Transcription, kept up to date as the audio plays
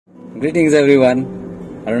Greetings everyone,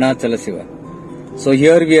 Arunachala Shiva. So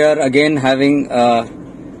here we are again having a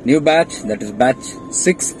new batch, that is batch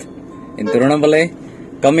 6th in Tiruvannamalai,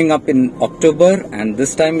 coming up in October, and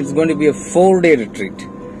this time it's going to be a 4-day retreat.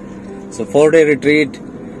 So 4-day retreat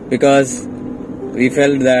because we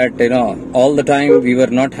felt that all the time we were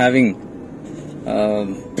not having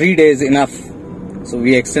 3 days enough. So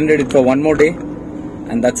we extended it for one more day,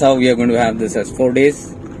 and that's how we are going to have this as 4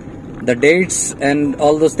 days. The dates and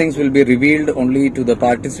all those things will be revealed only to the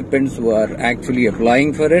participants who are actually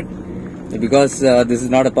applying for it. Because this is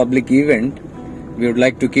not a public event, we would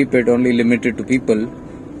like to keep it only limited to people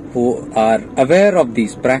who are aware of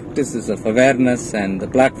these practices of awareness and the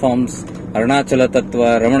platforms, Arunachala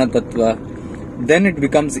Tattva, Ramana Tattva. Then it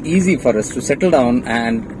becomes easy for us to settle down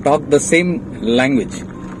and talk the same language.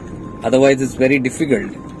 Otherwise it's very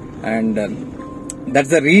difficult, and that's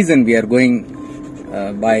the reason we are going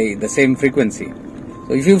by the same frequency.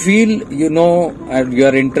 So if you feel you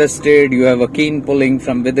are interested, you have a keen pulling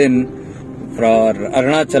from within for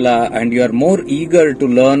Arunachala, and you are more eager to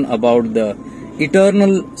learn about the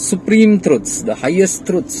eternal supreme truths, the highest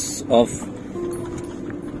truths of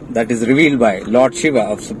that is revealed by Lord Shiva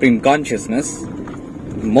of Supreme Consciousness,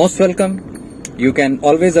 most welcome. You can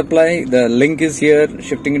always apply. The link is here,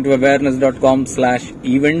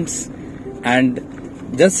 shiftingintoawareness.com/events, and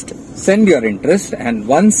just send your interest, and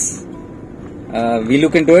once we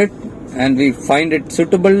look into it and we find it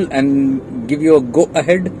suitable and give you a go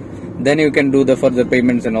ahead, then you can do the further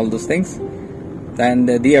payments and all those things. And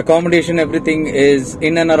the accommodation, everything is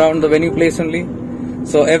in and around the venue place only,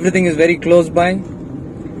 so everything is very close by.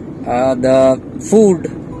 The food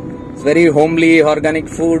is very homely, organic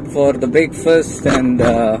food for the breakfast and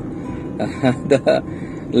the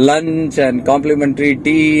lunch, and complimentary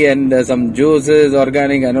tea and some juices,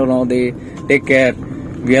 organic. I don't know, they take care.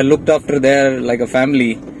 We are looked after there like a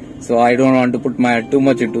family, so I don't want to put too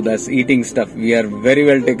much into this eating stuff. We are very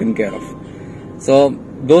well taken care of. So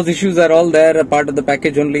those issues are all there, a part of the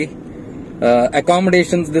package only.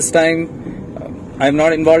 Accommodations this time I am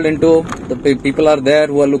not involved into. The people are there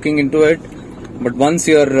who are looking into it, but once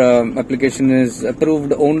your application is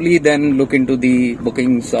approved, only then look into the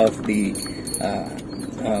bookings of the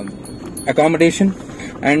accommodation.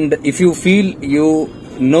 And if you feel you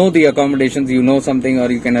know the accommodations, you know something,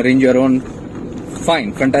 or you can arrange your own,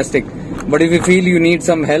 fine, fantastic. But if you feel you need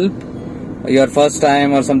some help, your first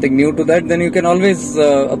time or something new to that, then you can always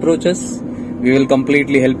approach us. We will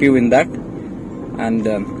completely help you in that, and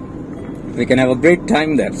we can have a great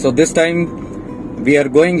time there. So this time we are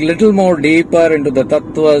going little more deeper into the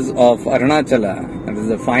tattvas of Arunachala, and this is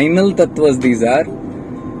the final tattvas these are.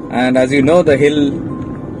 And as you know, the hill,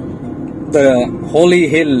 the holy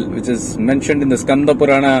hill, which is mentioned in the Skanda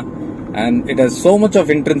Purana, and it has so much of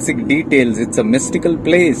intrinsic details. It's a mystical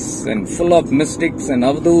place and full of mystics and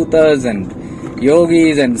avdutas and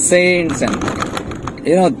yogis and saints and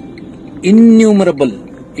innumerable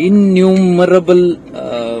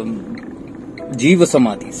jiva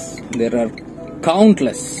samadhis. There are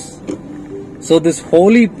countless. So this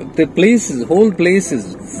whole place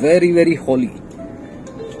is very, very holy.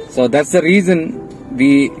 So that's the reason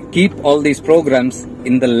we keep all these programs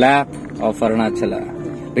in the lap of Arunachala,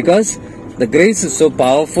 because the grace is so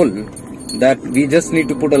powerful that we just need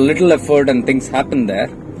to put a little effort and things happen there.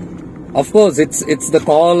 Of course, it's the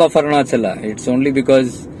call of Arunachala. It's only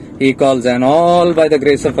because he calls, and all by the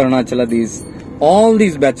grace of Arunachala, all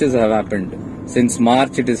these batches have happened. Since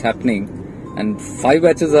March it is happening, and 5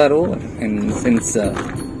 batches are over since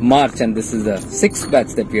March, and this is the 6th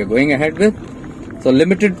batch that we are going ahead with. So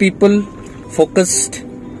limited people, focused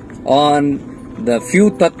on the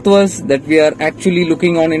few tattvas that we are actually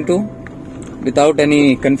looking on into, without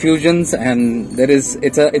any confusions, and it's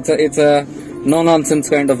a no nonsense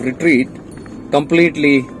kind of retreat,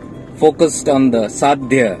 completely focused on the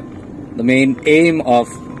sadhya, the main aim of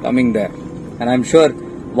coming there. And I'm sure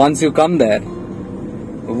once you come there,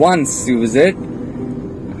 once you visit,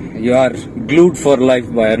 you are glued for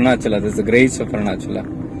life by Arunachala. There's the grace of Arunachala.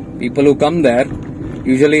 People who come there,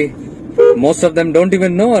 usually most of them don't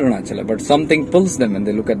even know Arunachala, but something pulls them when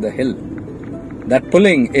they look at the hill. That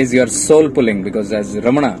pulling is your soul pulling, because as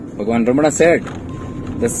Bhagavan Ramana said,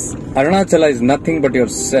 this Arunachala is nothing but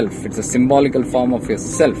yourself. It's a symbolical form of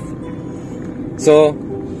yourself. So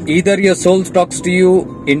either your soul talks to you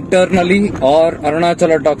internally, or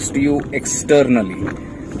Arunachala talks to you externally.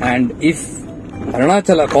 And if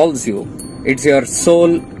Arunachala calls you, it's your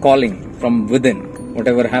soul calling from within,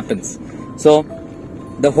 whatever happens. So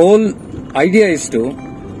the whole idea is to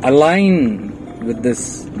align with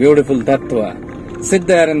this beautiful tattva. Sit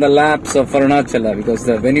there in the laps of Arunachala, because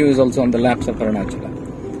the venue is also on the laps of Arunachala.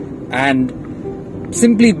 and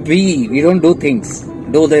simply be. We don't do things,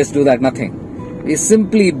 do this, do that, nothing. We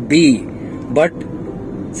simply be. But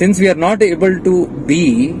since we are not able to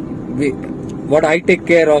be, what I take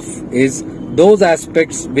care of is those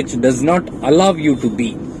aspects which does not allow you to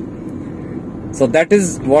be. So that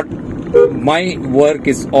is what my work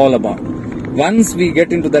is all about. Once we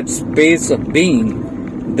get into that space of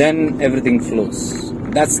being, then everything flows.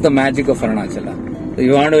 That's the magic of Arunachala. So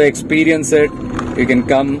you want to experience it, you can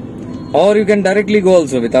come, or you can directly go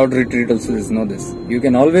also without retreat also. There's no this. You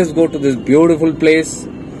can always go to this beautiful place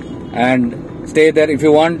and stay there. If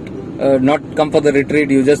you want not come for the retreat,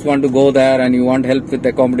 you just want to go there and you want help with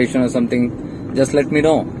accommodation or something, just let me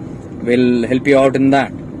know. We'll help you out in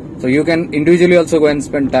that. So you can individually also go and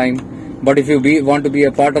spend time. But if you want to be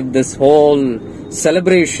a part of this whole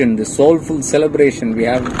celebration, this soulful celebration, we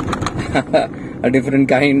have a different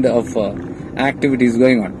kind of activities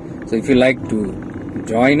going on. So if you like to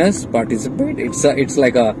join us, participate, it's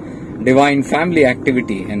like a divine family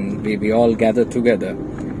activity, and we all gather together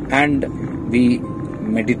and we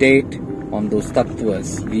meditate on those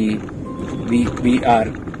tattvas. We are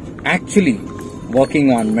actually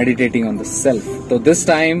working on meditating on the self. So this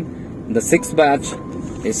time the 6th batch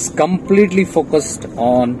is completely focused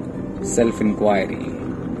on self-inquiry.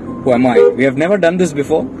 Who am I? We have never done this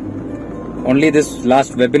before. Only this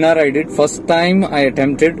last webinar I did. First time I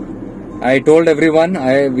attempted. I told everyone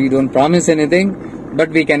we don't promise anything, but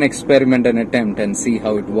we can experiment and attempt and see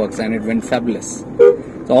how it works, and it went fabulous.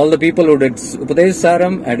 So all the people who did Upadesh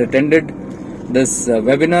Saram had attended this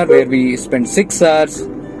webinar where we spent 6 hours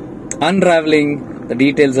unraveling the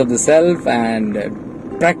details of the self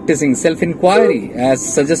and practicing self-inquiry as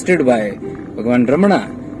suggested by Bhagavan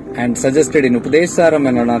Ramana and suggested in Upadesh Saram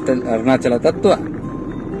and Arunachala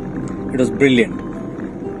Tattva. It was brilliant.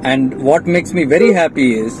 And what makes me very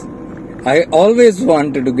happy is I always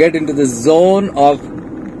wanted to get into the zone of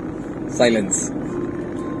silence.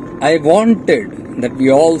 I wanted that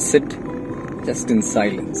we all sit just in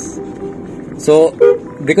silence. So,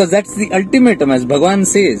 because that's the ultimatum, as Bhagavan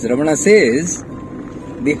says, Ramana says,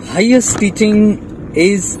 the highest teaching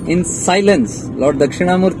is in silence, Lord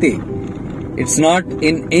Dakshinamurti. It's not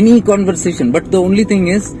in any conversation, but the only thing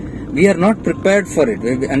is, we are not prepared for it.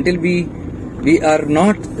 Until we are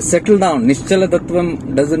not settled down, Nischala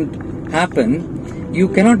Tattvam doesn't happen, you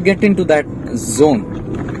cannot get into that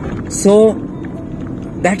zone. So,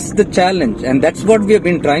 that's the challenge, and that's what we have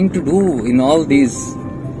been trying to do in all these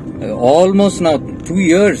almost now 2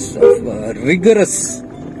 years of rigorous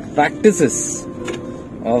practices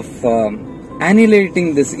of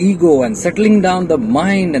annihilating this ego and settling down the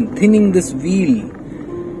mind and thinning this wheel.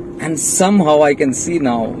 And somehow I can see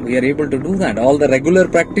now we are able to do that. All the regular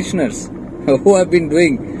practitioners who have been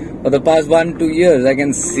doing for the past 1-2 years, I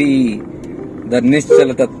can see the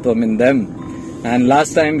Nischala Tattvam in them. And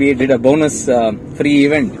last time we did a bonus free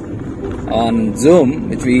event on Zoom,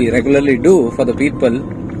 which we regularly do for the people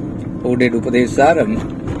who did Upadesh Saram.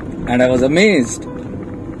 And I was amazed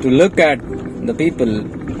to look at the people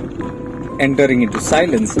entering into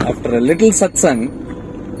silence. After a little satsang,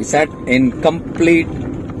 we sat in complete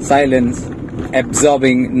silence,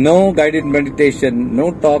 absorbing, no guided meditation,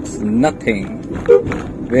 no talks, nothing,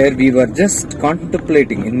 where we were just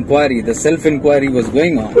contemplating inquiry. The self-inquiry was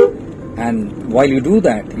going on. And while you do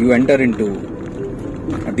that, you enter into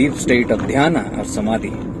a deep state of dhyana or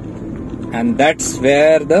samadhi. And that's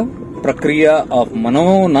where the prakriya of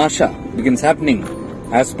mano nasha begins happening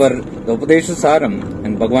as per the Upadesha Saram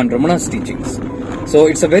and Bhagavan Ramana's teachings. So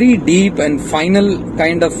it's a very deep and final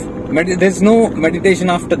kind of there's no meditation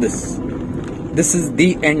after this. This is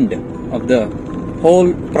the end of the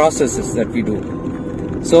whole processes that we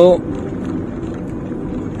do. So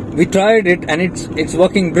we tried it, and it's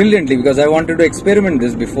working brilliantly, because I wanted to experiment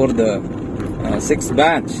this before the 6th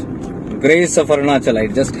batch. Grace of Arunachala,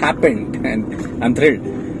 it just happened, and I'm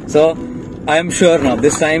thrilled. So I am sure now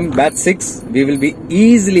this time, batch 6, we will be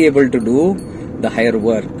easily able to do the higher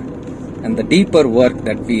work and the deeper work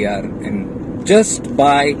that we are in, just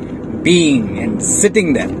by being and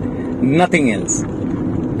sitting there, nothing else.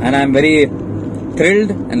 And I'm very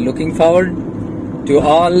thrilled and looking forward to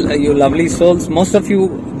all you lovely souls. Most of you,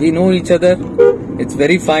 we know each other. It's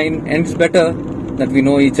very fine, and it's better that we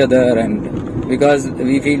know each other, and because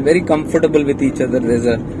we feel very comfortable with each other. There's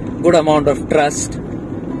a good amount of trust,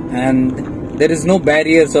 and there is no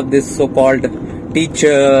barriers of this so-called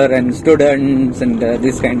teacher and students and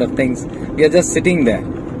this kind of things. We are just sitting there,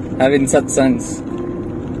 having satsangs,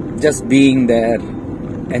 just being there,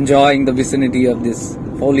 enjoying the vicinity of this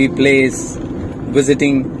holy place,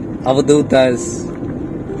 visiting avadutas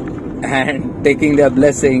and taking their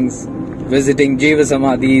blessings, visiting Jiva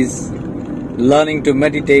Samadhis, learning to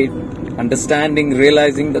meditate, understanding,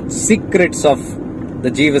 realizing the secrets of the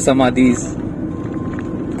Jiva Samadhis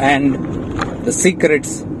and the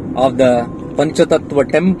secrets of the Panchatattva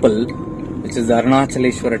temple, which is the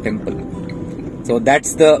Arunachaleshwara temple. So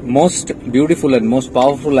that's the most beautiful and most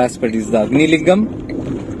powerful aspect, is the Agni Lingam,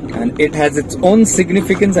 and it has its own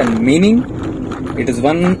significance and meaning. It is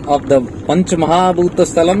one of the Panch Mahabhuta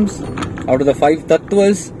Stalams. Out of the 5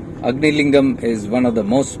 Tattvas, Agni Lingam is one of the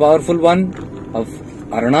most powerful one of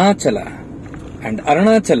Arunachala. And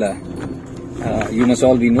Arunachala, you must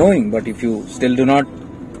all be knowing, but if you still do not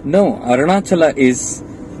know, Arunachala is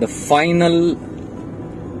the final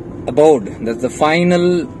abode, that's the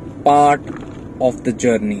final part of the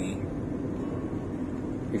journey.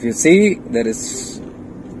 If you see, there is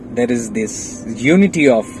this unity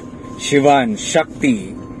of Shiva and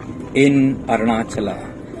Shakti in Arunachala,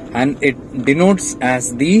 and it denotes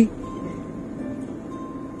as the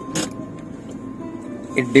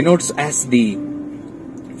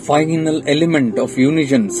final element of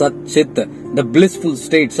union, Sat Chit, the blissful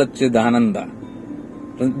state, Sat Chit Ananda.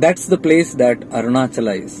 That's the place that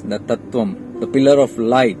Arunachala is, the Tattvam, the pillar of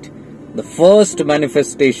light, the first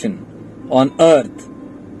manifestation on earth,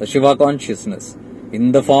 the Shiva consciousness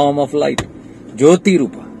in the form of light. Jyoti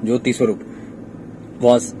Rupa, Jyoti Swarup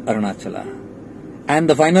was Arunachala. And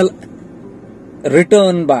the final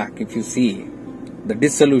return back, if you see, the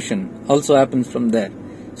dissolution also happens from there.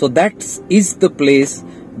 So that is the place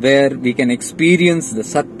where we can experience the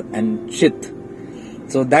Sat and Chit.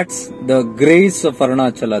 So that's the grace of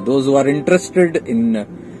Arunachala. Those who are interested in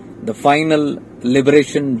the final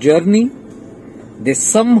liberation journey, they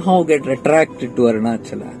somehow get attracted to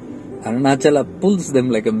Arunachala. Arunachala pulls them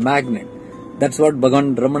like a magnet. That's what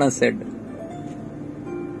Bhagavan Ramana said.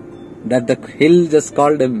 That the hill just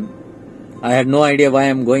called him. I had no idea why I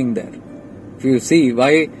am going there. If you see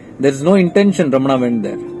why, there is no intention Ramana went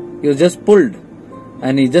there. He was just pulled.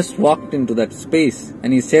 And he just walked into that space.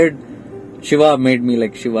 And he said, Shiva made me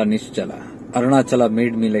like Shiva Nischala. Arunachala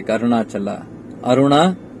made me like Arunachala.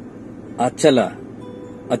 Aruna Achala.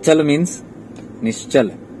 Achala means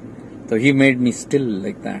Nischala. So he made me still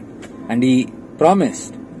like that. And he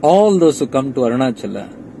promised all those who come to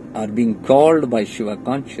Arunachala are being called by Shiva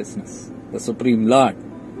consciousness, the Supreme Lord.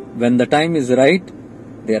 When the time is right,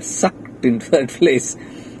 they are sucked into that place.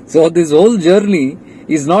 So this whole journey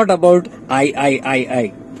is not about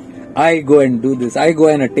I go and do this, I go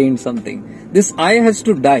and attain something. This I has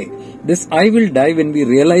to die. This I will die when we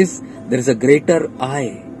realize there is a greater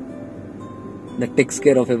I that takes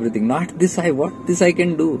care of everything. Not this I, what this I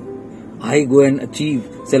can do. I go and achieve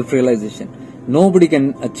self-realization. Nobody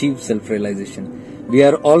can achieve self-realization. We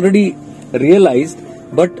are already realized,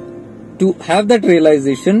 but to have that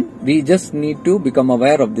realization, we just need to become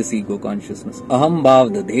aware of this ego consciousness. Aham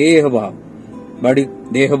bhav, the deha bhav, body,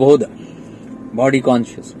 deha bodha, body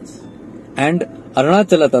consciousness. And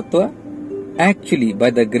Arunachala Tattva actually,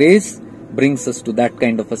 by the grace, brings us to that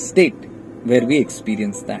kind of a state where we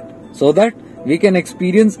experience that. So that we can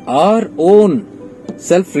experience our own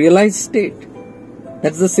self-realized state.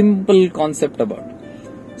 That's the simple concept about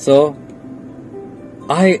it. So,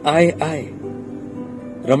 I.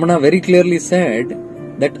 Ramana very clearly said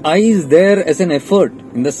that I is there as an effort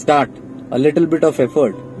in the start, a little bit of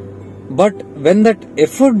effort. But when that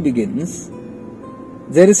effort begins,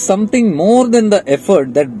 there is something more than the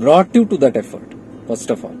effort that brought you to that effort, first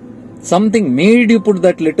of all. Something made you put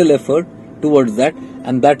that little effort towards that,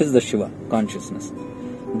 and that is the Shiva consciousness.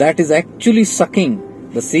 That is actually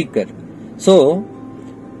sucking the seeker. So,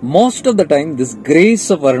 most of the time, this grace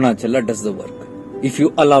of Arunachala does the work, if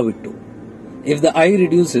you allow it to. If the I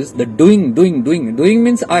reduces, the doing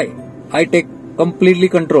means I take completely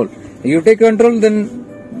control. If you take control, then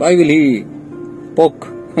why will he poke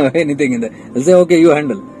anything in there? He'll say, okay, you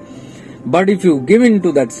handle. But if you give in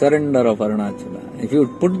to that surrender of Arunachala, if you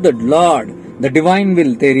put the Lord, the divine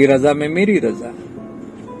will, Teri raza mein meri raza,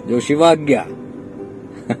 jo Shivagya,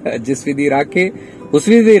 jis vidhi rakhe, us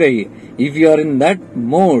vidhi rahiye. If you are in that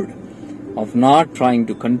mode of not trying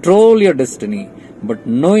to control your destiny, but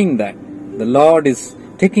knowing that the Lord is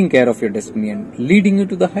taking care of your destiny and leading you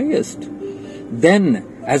to the highest, then,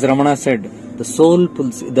 as Ramana said, the soul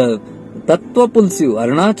pulls, the Tattva pulls you,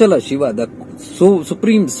 Arunachala, Shiva, the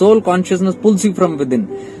supreme soul consciousness pulls you from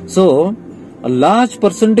within. So, a large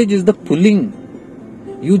percentage is the pulling.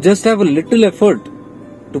 You just have a little effort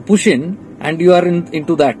to push in and you are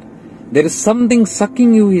into that. There is something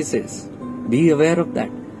sucking you, he says. Be aware of that.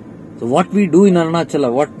 So what we do in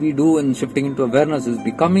Arunachala, what we do in shifting into awareness is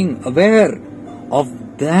becoming aware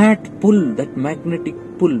of that pull, that magnetic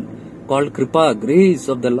pull called Kripa, grace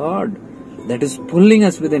of the Lord, that is pulling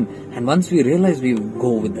us within. And once we realize, we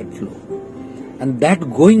go with that flow. And that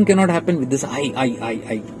going cannot happen with this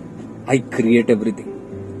I create everything.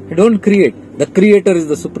 I don't create. The creator is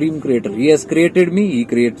the supreme creator. He has created me. He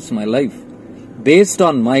creates my life based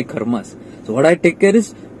on my karmas. So what I take care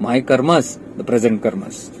is my karmas, the present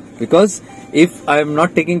karmas. Because if I am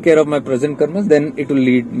not taking care of my present karmas, then it will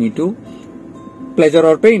lead me to pleasure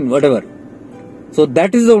or pain, whatever. So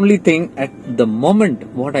that is the only thing at the moment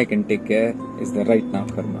what I can take care is the right now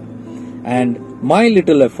karma. And my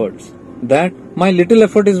little efforts, my little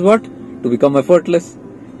effort is what? To become effortless.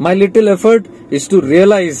 My little effort is to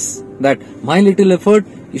realize that my little effort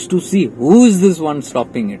is to see who is this one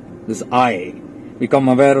stopping it. This I. Become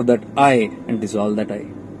aware of that I and dissolve that I.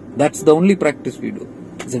 That's the only practice we do.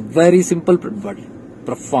 It's a very simple but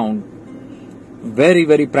profound, very,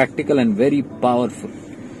 very practical and very powerful.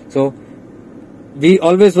 So, we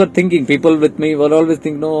always were thinking, people with me were always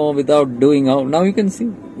thinking, no, without doing. Now you can see,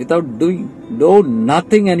 without doing, do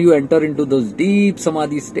nothing and you enter into those deep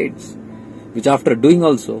samadhi states, which after doing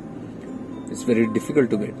also, is very difficult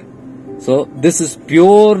to get. So, this is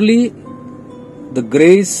purely the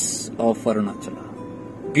grace of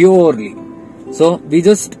Arunachala. Purely. So, we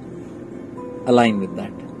just align with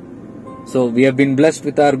that. So, we have been blessed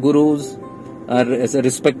with our gurus, our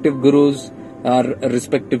respective gurus, our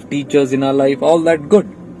respective teachers in our life, all that good.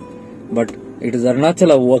 But it is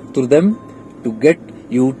Arunachala who work through them to get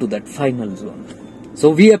you to that final zone.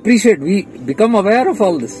 So we appreciate, we become aware of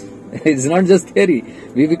all this. It's not just theory.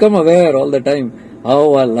 We become aware all the time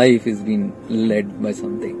how our life is being led by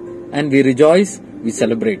something. And we rejoice, we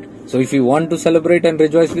celebrate. So if you want to celebrate and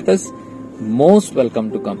rejoice with us, most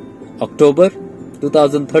welcome to come. October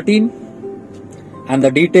 2013. And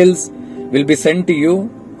the details will be sent to you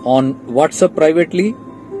on WhatsApp privately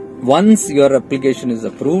once your application is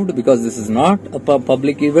approved, because this is not a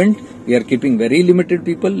public event. We are keeping very limited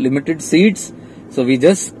people, limited seats. So we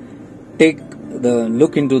just take the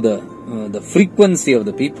look into the frequency of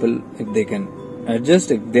the people, if they can adjust,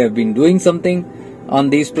 if they have been doing something on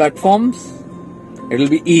these platforms, it will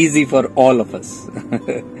be easy for all of us.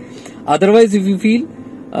 Otherwise, if you feel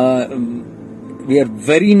we are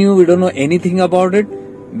very new, we don't know anything about it,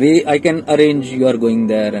 I can arrange you are going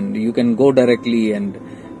there and you can go directly and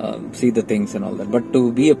see the things and all that. But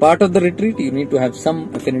to be a part of the retreat, you need to have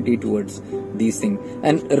some affinity towards these things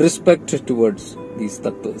and respect towards these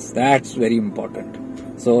tattvas. That's very important.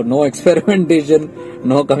 So no experimentation,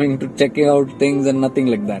 no coming to checking out things and nothing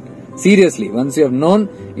like that. Seriously, once you have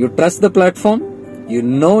known, you trust the platform, you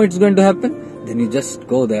know it's going to happen, then you just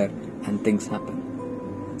go there and things happen.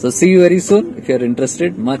 So see you very soon. If you are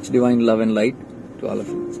interested, much divine love and light to all of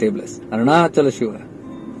you. Stay blessed. Arunachala Shiva.